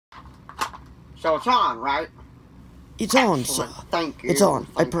So it's on, right? It's on, sir. Thank you. It's on,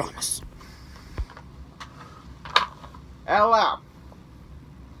 I promise. Hello.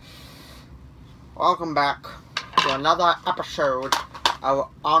 Welcome back to another episode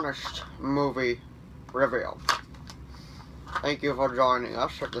of Honest Movie Review. Thank you for joining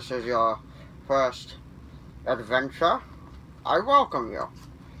us. If this is your first adventure, I welcome you.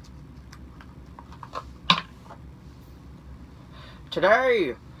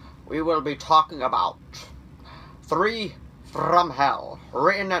 Today, we will be talking about Three from Hell,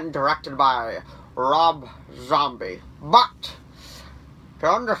 written and directed by Rob Zombie. But, to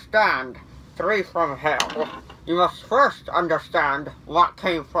understand Three from Hell, you must first understand what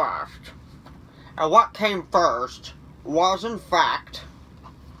came first. And what came first was, in fact,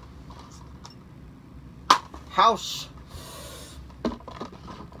 House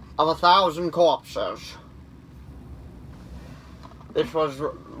of a Thousand Corpses. This was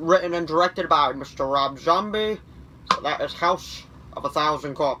written and directed by Mr. Rob Zombie. So that is House of a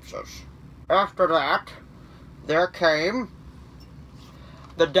Thousand Corpses. After that, there came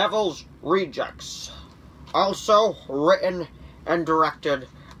The Devil's Rejects. Also written and directed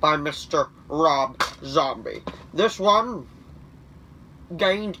by Mr. Rob Zombie. This one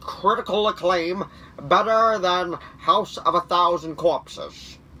gained critical acclaim better than House of a Thousand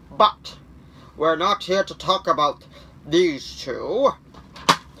Corpses. But we're not here to talk about these two.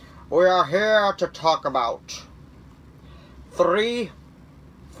 We are here to talk about Three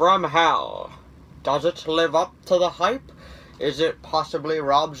from Hell. Does it live up to the hype? Is it possibly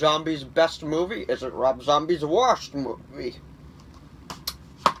Rob Zombie's best movie? Is it Rob Zombie's worst movie?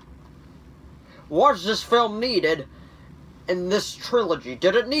 Was this film needed in this trilogy?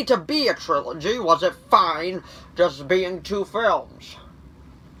 Did it need to be a trilogy? Was it fine just being two films?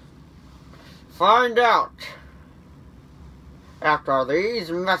 Find out after these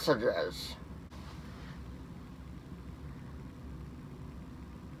messages.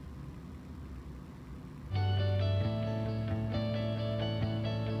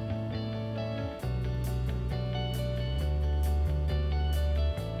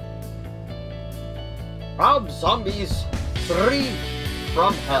 Rob Zombie's Three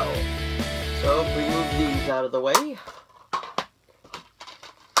from Hell. So if we move these out of the way.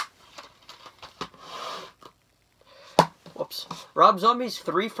 Whoops. Rob Zombie's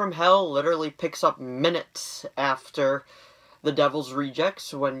Three from Hell literally picks up minutes after The Devil's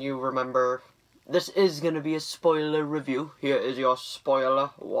Rejects. When you remember, this is going to be a spoiler review. Here is your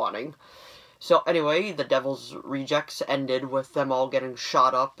spoiler warning. So anyway, The Devil's Rejects ended with them all getting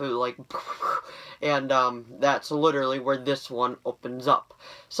shot up, like, and that's literally where this one opens up.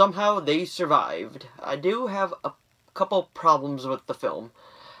 Somehow they survived. I do have a couple problems with the film.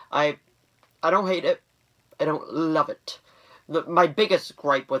 I don't hate it. I don't love it. My biggest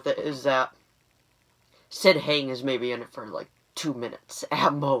gripe with it is that Sid Haig is maybe in it for like 2 minutes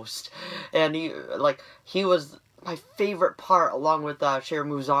at most, and he was my favorite part, along with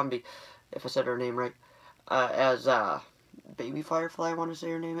Shahroo Zombie, if I said her name right, as Baby Firefly. I want to say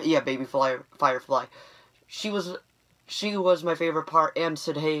her name. Yeah, Baby Firefly. She was my favorite part, and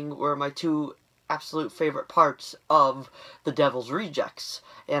Sid Haig were my two absolute favorite parts of The Devil's Rejects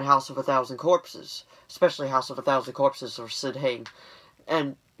and House of a Thousand Corpses. Especially House of a Thousand Corpses for Sid Haig.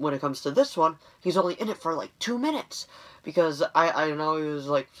 And when it comes to this one, he's only in it for like 2 minutes. Because I know he was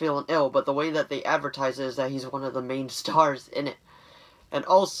like feeling ill, but the way that they advertise it is that he's one of the main stars in it. And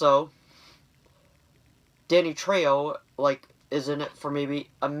also, Danny Trejo is in it for maybe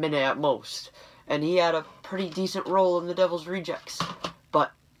a minute at most. And he had a pretty decent role in The Devil's Rejects.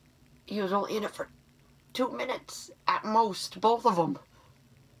 But he was only in it for 2 minutes at most, both of them.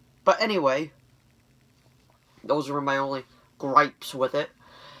 But anyway, those were my only gripes with it.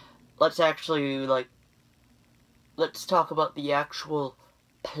 Let's actually, let's talk about the actual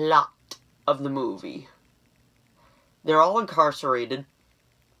plot of the movie. They're all incarcerated.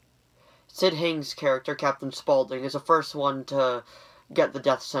 Sid Haig's character, Captain Spaulding, is the first one to get the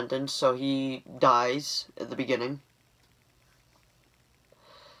death sentence, so he dies at the beginning.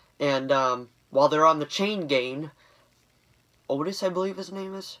 And, while they're on the chain gang, Otis, I believe his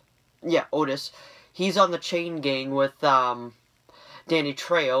name is? Yeah, Otis. He's on the chain gang with, Danny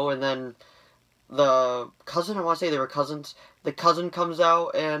Trejo, and then the cousin, I want to say they were cousins, the cousin comes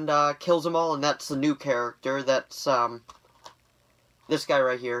out and, kills them all, and that's the new character. That's, this guy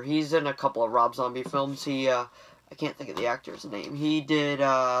right here. He's in a couple of Rob Zombie films. I can't think of the actor's name. He did,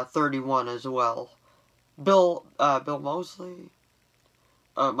 31 as well. Bill Moseley?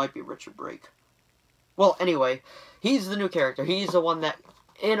 It might be Richard Brake. Well, anyway, he's the new character. He's the one that,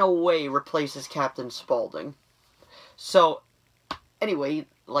 in a way, replaces Captain Spaulding. So, anyway,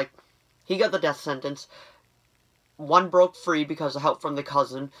 he got the death sentence. One broke free because of help from the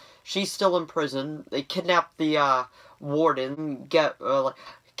cousin. She's still in prison. They kidnap the warden,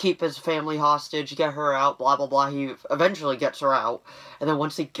 keep his family hostage, get her out, blah blah blah. He eventually gets her out, and then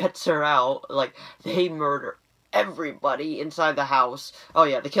once he gets her out, they murder everybody inside the house. Oh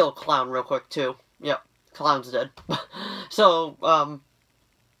yeah, they kill a clown real quick too. Yep, clown's dead. So oh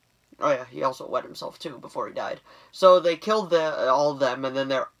yeah, he also wet himself too before he died. So they killed all of them, and then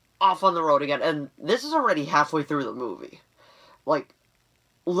they're off on the road again. And this is already halfway through the movie.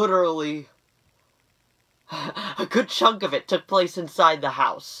 Literally, a good chunk of it took place inside the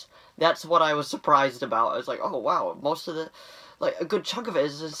house. That's what I was surprised about. I was like, oh wow, most of the, a good chunk of it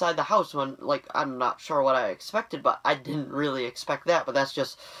is inside the house when, I'm not sure what I expected, but I didn't really expect that, but that's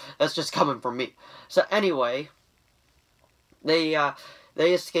just coming from me. So anyway, they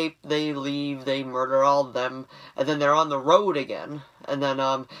escape, they leave, they murder all of them, and then they're on the road again, and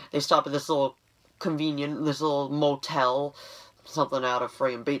then, they stop at this little motel, something out of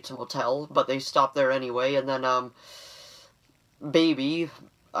Frey and Bates Motel, but they stop there anyway, and then, Baby,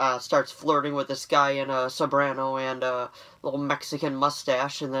 starts flirting with this guy in a soprano and a little Mexican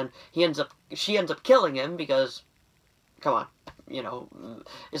mustache, and then she ends up killing him because, come on,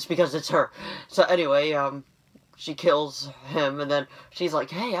 it's because it's her. So anyway, she kills him, and then she's like,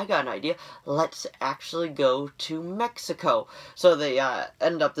 hey, I got an idea. Let's actually go to Mexico. So they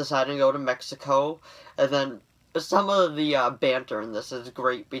end up deciding to go to Mexico, and then some of the banter in this is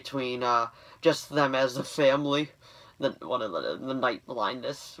great between just them as a family. One of the night line,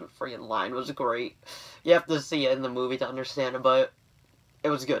 this freaking line was great. You have to see it in the movie to understand it, but it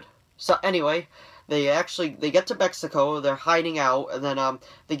was good. So anyway, they get to Mexico, they're hiding out, and then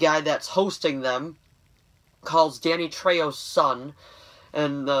the guy that's hosting them calls Danny Trejo's son,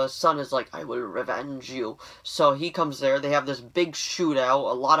 and the son is like, I will revenge you. So he comes there, they have this big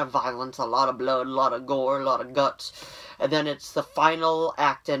shootout, a lot of violence, a lot of blood, a lot of gore, a lot of guts, and then it's the final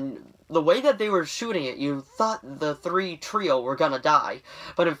act, and the way that they were shooting it, you thought the trio were gonna die,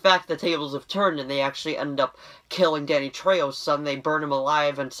 but in fact the tables have turned, and they actually end up killing Danny Trejo's son. They burn him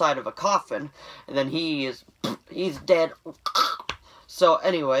alive inside of a coffin, and then he's dead. So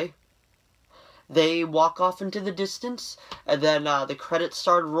anyway, they walk off into the distance, and then the credits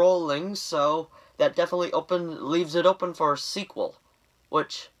start rolling, so that definitely leaves it open for a sequel,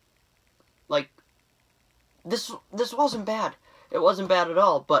 which, this wasn't bad. It wasn't bad at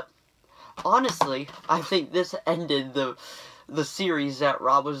all, but honestly, I think this ended the series that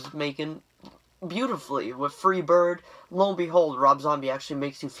Rob was making beautifully with Free Bird. Lo and behold, Rob Zombie actually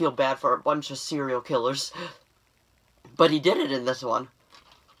makes you feel bad for a bunch of serial killers, but he did it in this one.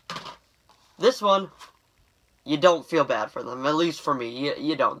 This one, you don't feel bad for them. At least for me,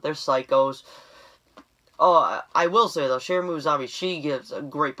 you don't. They're psychos. Oh, I will say, though, Sheri Moon Zombie, she gives a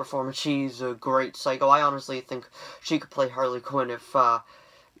great performance. She's a great psycho. I honestly think she could play Harley Quinn if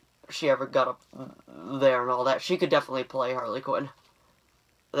she ever got up there and all that. She could definitely play Harley Quinn.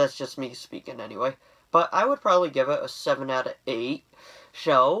 That's just me speaking anyway. But I would probably give it a 7 out of 8.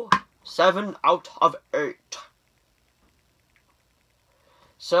 So, 7 out of 8.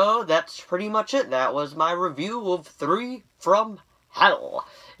 So, that's pretty much it. That was my review of 3 from Hell.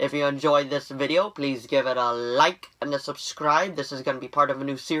 If you enjoyed this video, please give it a like and a subscribe. This is going to be part of a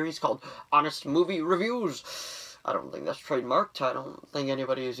new series called Honest Movie Reviews. I don't think that's trademarked. I don't think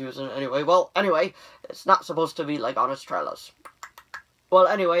anybody is using it anyway. Well, anyway, it's not supposed to be like Honest Trailers. Well,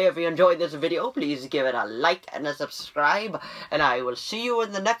 anyway, if you enjoyed this video, please give it a like and a subscribe. And I will see you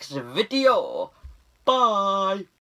in the next video. Bye!